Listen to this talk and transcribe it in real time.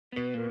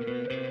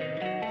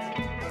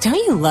Don't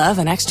you love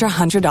an extra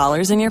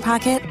 $100 in your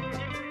pocket?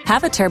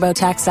 Have a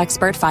TurboTax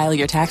expert file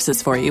your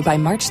taxes for you by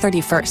March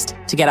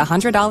 31st to get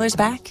 $100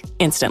 back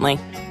instantly.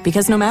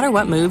 Because no matter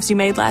what moves you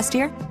made last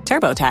year,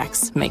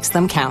 TurboTax makes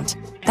them count.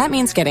 That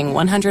means getting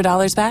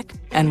 $100 back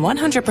and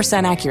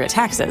 100% accurate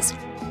taxes,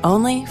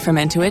 only from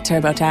Intuit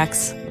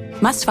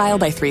TurboTax. Must file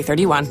by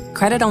 3/31.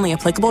 Credit only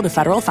applicable to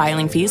federal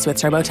filing fees with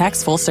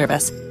TurboTax full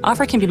service.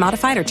 Offer can be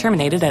modified or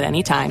terminated at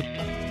any time.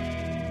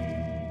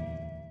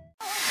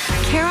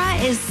 Kara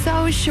is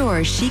so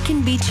sure she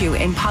can beat you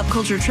in pop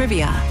culture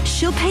trivia.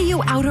 She'll pay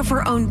you out of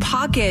her own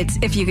pocket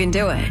if you can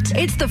do it.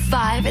 It's the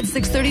 5 at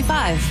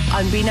 6:35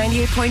 on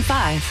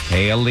B98.5.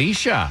 Hey,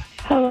 Alicia.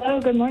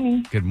 Hello, good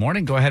morning. Good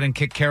morning. Go ahead and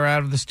kick Kara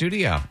out of the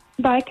studio.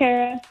 Bye,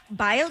 Kara.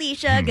 Bye,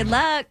 Alicia. Good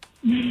luck.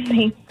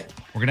 Thanks.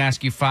 We're going to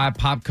ask you 5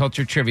 pop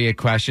culture trivia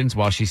questions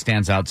while she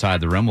stands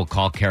outside the room. We'll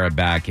call Kara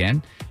back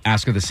in,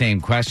 ask her the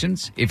same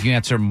questions. If you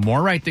answer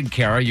more right than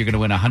Kara, you're going to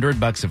win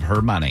 $100 of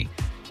her money.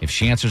 If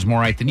she answers more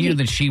right than you,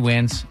 then she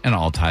wins, and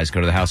all ties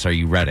go to the house. Are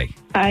you ready?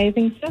 I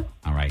think so.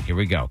 All right, here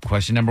we go.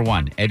 Question number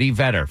 1. Eddie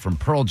Vedder from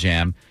Pearl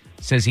Jam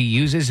says he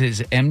uses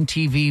his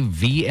MTV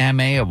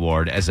VMA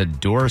award as a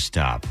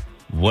doorstop.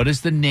 What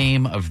is the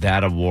name of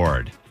that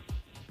award?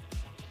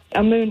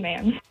 A moon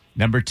man.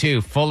 Number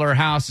 2, Fuller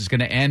House is going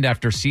to end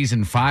after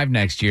season 5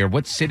 next year.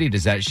 What city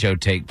does that show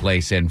take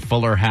place in?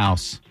 Fuller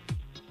House.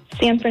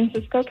 San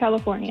Francisco,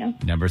 California.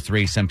 Number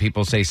 3, some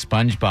people say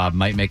SpongeBob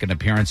might make an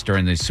appearance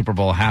during the Super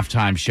Bowl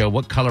halftime show.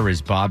 What color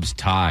is Bob's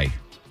tie?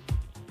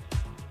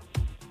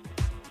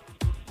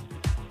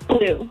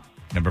 Blue.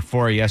 Number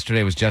 4,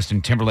 yesterday was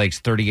Justin Timberlake's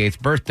 38th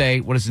birthday.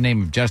 What is the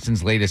name of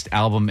Justin's latest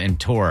album and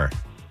tour?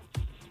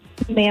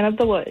 Man of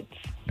the Woods.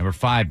 Number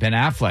 5, Ben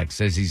Affleck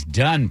says he's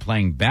done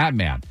playing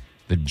Batman.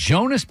 The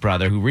Jonas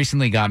brother, who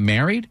recently got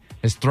married,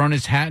 has thrown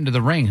his hat into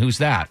the ring. Who's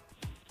that?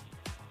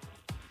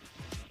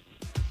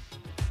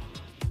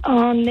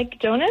 Nick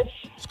Jonas.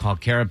 Let's call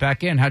Kara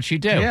back in. How'd she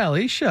do? Yeah,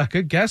 Alicia,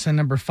 good guess on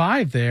number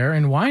 5 there.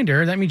 And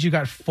Winder, that means you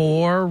got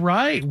 4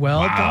 right.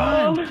 Well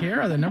done,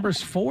 Kara. The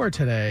number's 4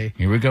 today.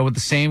 Here we go with the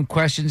same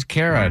questions,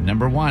 Kara.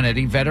 Number 1,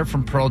 Eddie Vedder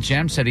from Pearl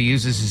Jam said he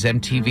uses his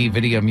MTV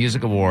Video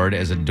Music Award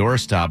as a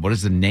doorstop. What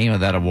is the name of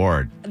that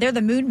award? They're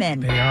the Moon Men.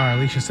 They are.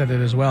 Alicia said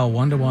it as well.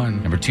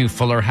 1-1. Number 2,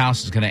 Fuller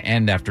House is going to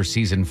end after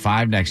season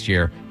 5 next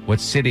year. What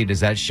city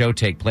does that show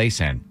take place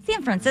in?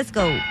 San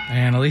Francisco.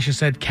 And Alicia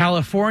said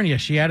California.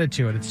 She added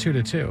to it. It's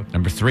 2-2.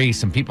 Number 3,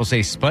 some people say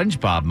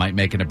SpongeBob might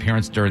make an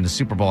appearance during the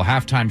Super Bowl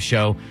halftime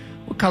show.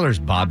 What color is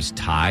Bob's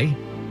tie?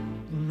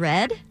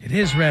 Red. It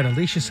is red.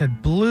 Alicia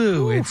said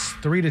blue. It's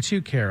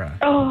 3-2, Kara.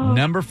 Oh,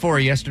 Number 4,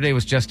 yesterday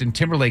was Justin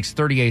Timberlake's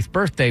 38th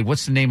birthday.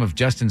 What's the name of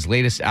Justin's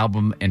latest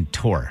album and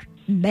tour?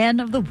 Man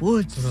of the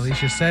Woods. So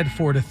Alicia said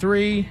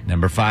 4-3.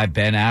 Number 5,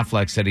 Ben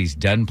Affleck said he's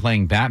done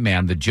playing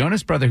Batman. The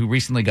Jonas brother, who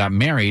recently got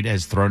married,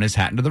 has thrown his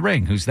hat into the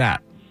ring. Who's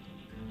that?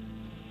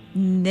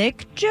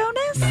 Nick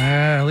Jonas.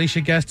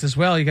 Alicia guessed as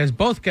well. You guys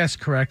both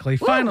guessed correctly.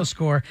 Woo. Final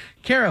score,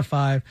 Kara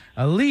 5,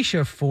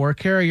 Alicia 4.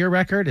 Kara, your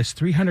record is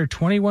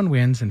 321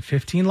 wins and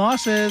 15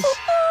 losses.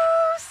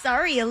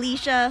 Sorry,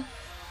 Alicia.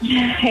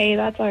 hey,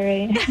 that's all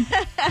right.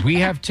 We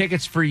have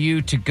tickets for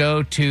you to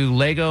go to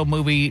Lego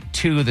Movie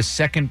 2, the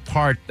second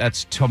part.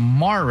 That's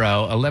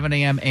tomorrow, 11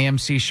 a.m.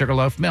 AMC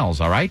Sugarloaf Mills,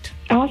 all right?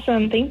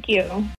 Awesome. Thank you.